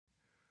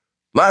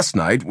Last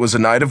night was a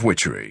night of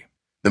witchery.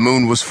 The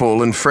moon was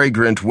full and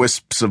fragrant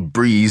wisps of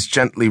breeze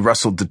gently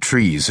rustled the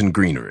trees and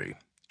greenery.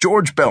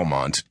 George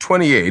Belmont,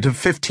 28 of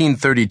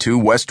 1532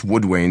 West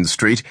Woodwayne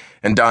Street,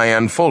 and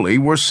Diane Foley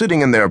were sitting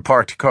in their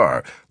parked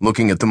car,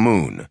 looking at the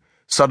moon.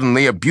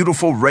 Suddenly, a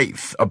beautiful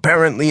wraith,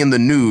 apparently in the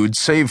nude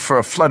save for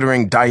a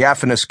fluttering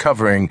diaphanous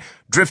covering,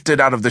 drifted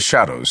out of the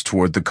shadows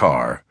toward the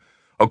car.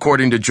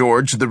 According to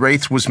George, the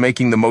wraith was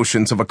making the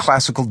motions of a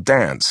classical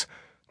dance.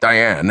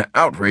 Diane,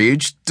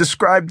 outraged,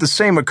 described the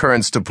same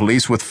occurrence to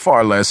police with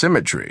far less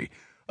imagery.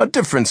 A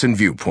difference in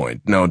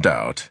viewpoint, no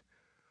doubt.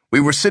 "We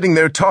were sitting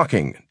there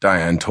talking,"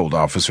 Diane told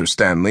Officer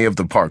Stanley of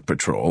the park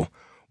patrol,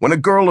 "when a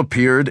girl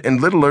appeared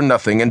in little or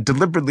nothing and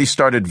deliberately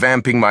started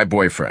vamping my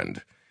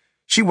boyfriend.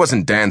 She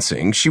wasn't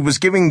dancing, she was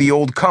giving the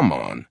old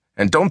come-on,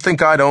 and don't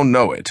think I don't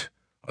know it."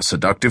 "A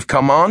seductive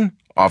come-on?"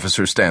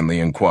 Officer Stanley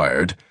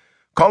inquired.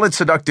 "Call it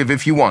seductive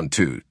if you want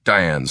to,"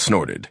 Diane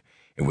snorted.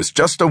 "It was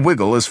just a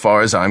wiggle as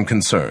far as I'm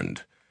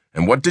concerned."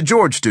 "And what did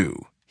George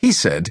do?" "He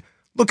said,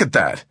 'Look at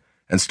that,'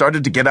 and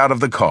started to get out of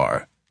the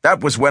car.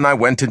 That was when I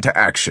went into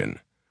action."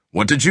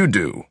 "What did you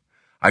do?"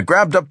 "I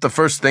grabbed up the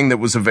first thing that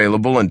was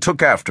available and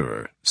took after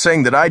her,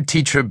 saying that I'd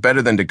teach her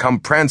better than to come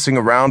prancing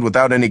around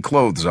without any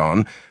clothes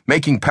on,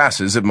 making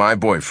passes at my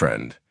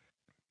boyfriend."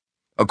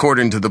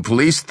 According to the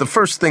police, the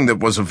first thing that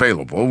was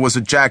available was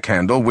a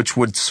jack-handle which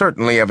would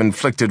certainly have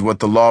inflicted what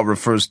the law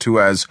refers to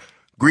as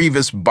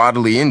grievous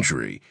bodily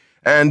injury,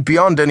 and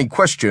beyond any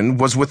question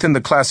was within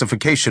the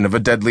classification of a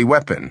deadly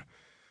weapon.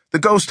 The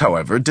ghost,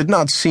 however, did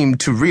not seem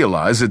to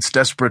realize its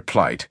desperate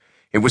plight.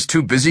 It was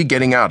too busy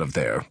getting out of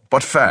there,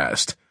 but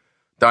fast.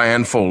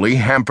 Diane Foley,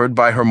 hampered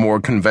by her more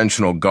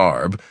conventional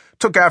garb,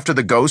 took after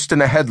the ghost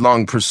in a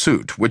headlong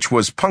pursuit, which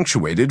was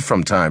punctuated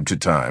from time to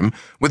time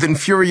with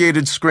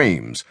infuriated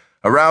screams,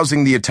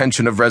 arousing the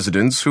attention of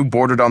residents who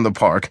boarded on the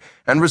park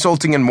and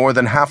resulting in more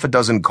than half a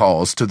dozen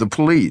calls to the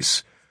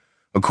police.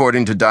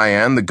 According to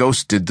Diane, the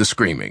ghost did the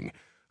screaming.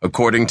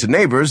 According to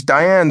neighbors,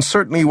 Diane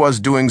certainly was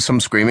doing some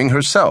screaming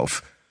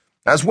herself.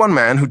 As one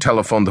man who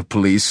telephoned the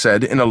police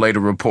said in a later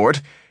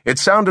report, "It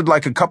sounded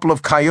like a couple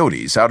of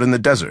coyotes out in the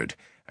desert,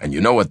 and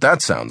you know what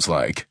that sounds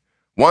like.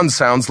 One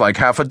sounds like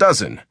half a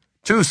dozen.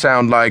 Two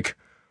sound like...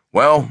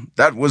 Well,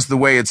 that was the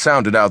way it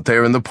sounded out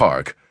there in the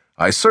park.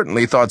 I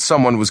certainly thought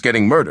someone was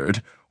getting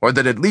murdered, or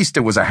that at least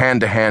it was a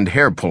hand-to-hand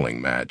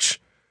hair-pulling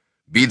match."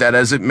 Be that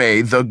as it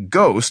may, the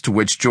ghost,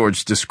 which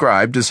George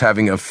described as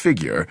having a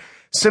figure,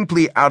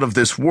 simply out of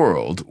this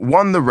world,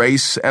 won the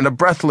race, and a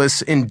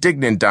breathless,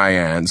 indignant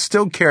Diane,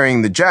 still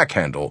carrying the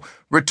jack-handle,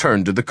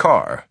 returned to the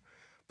car.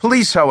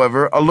 Police,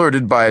 however,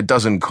 alerted by a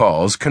dozen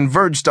calls,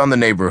 converged on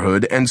the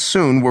neighborhood and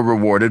soon were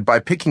rewarded by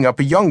picking up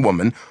a young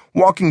woman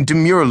walking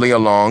demurely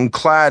along,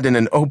 clad in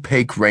an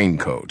opaque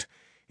raincoat.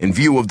 In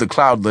view of the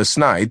cloudless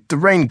night, the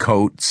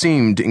raincoat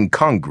seemed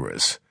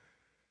incongruous.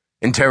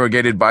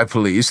 Interrogated by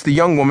police, the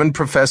young woman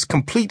professed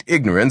complete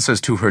ignorance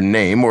as to her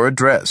name or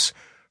address.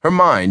 Her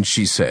mind,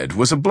 she said,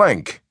 was a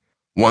blank.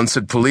 Once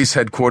at police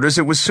headquarters,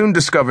 it was soon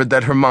discovered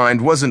that her mind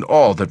wasn't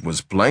all that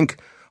was blank.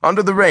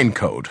 Under the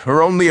raincoat,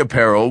 her only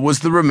apparel was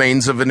the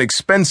remains of an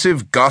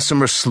expensive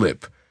gossamer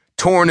slip,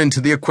 torn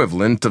into the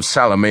equivalent of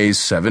Salome's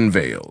 7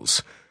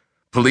 veils.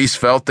 Police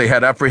felt they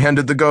had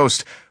apprehended the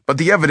ghost, but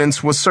the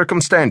evidence was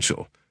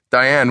circumstantial.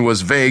 Diane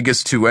was vague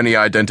as to any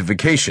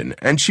identification,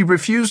 and she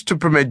refused to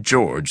permit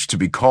George to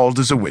be called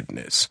as a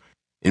witness.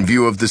 In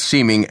view of the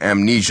seeming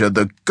amnesia,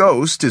 the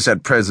ghost is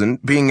at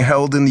present being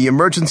held in the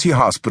emergency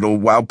hospital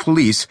while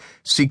police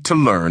seek to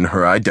learn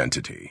her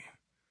identity.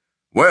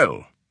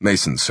 "Well,"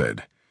 Mason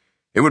said,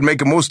 "it would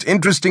make a most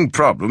interesting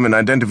problem in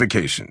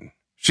identification.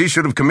 She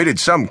should have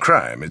committed some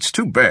crime. It's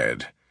too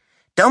bad."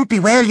 "Don't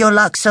bewail your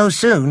luck so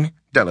soon,"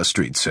 Della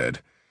Street said.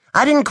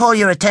 "I didn't call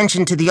your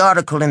attention to the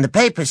article in the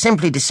paper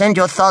simply to send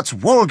your thoughts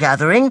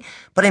wool-gathering,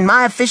 but in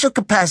my official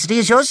capacity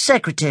as your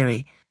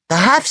secretary. The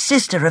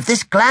half-sister of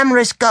this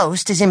glamorous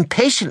ghost is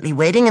impatiently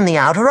waiting in the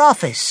outer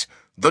office."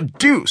 "The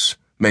deuce!"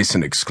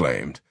 Mason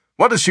exclaimed.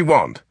 "What does she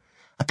want?"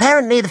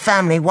 "Apparently the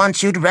family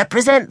wants you to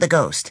represent the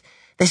ghost.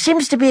 There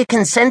seems to be a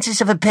consensus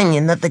of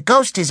opinion that the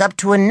ghost is up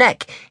to her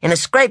neck in a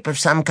scrape of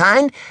some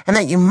kind, and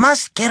that you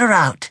must get her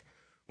out."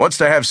 "What's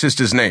the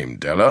half-sister's name,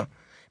 Della?"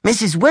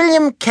 "Mrs.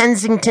 William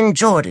Kensington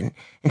Jordan,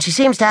 and she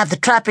seems to have the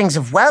trappings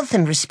of wealth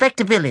and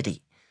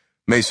respectability."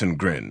 Mason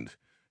grinned.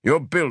 "Your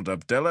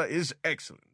build-up, Della, is excellent."